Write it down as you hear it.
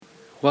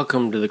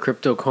Welcome to the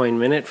Crypto Coin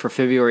Minute for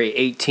February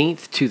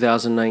 18th,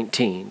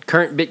 2019.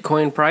 Current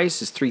Bitcoin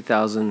price is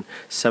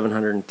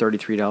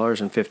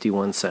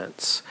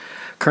 $3,733.51.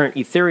 Current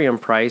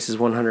Ethereum price is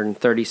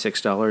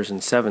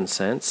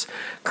 $136.07.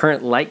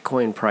 Current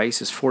Litecoin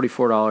price is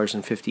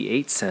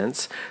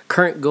 $44.58.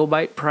 Current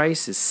GoByte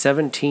price is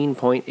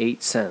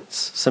 17.8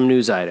 cents. Some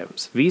news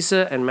items.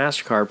 Visa and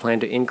MasterCard plan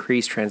to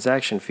increase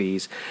transaction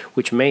fees,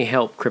 which may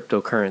help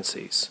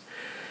cryptocurrencies.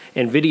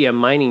 NVIDIA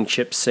mining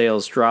chip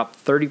sales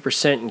dropped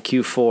 30% in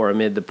Q4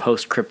 amid the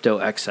post-crypto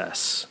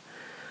excess.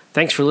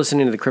 Thanks for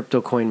listening to the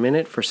Crypto Coin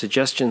Minute. For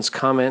suggestions,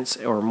 comments,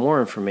 or more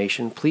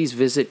information, please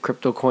visit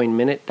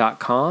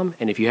CryptoCoinMinute.com.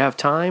 And if you have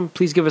time,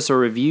 please give us a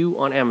review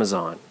on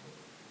Amazon.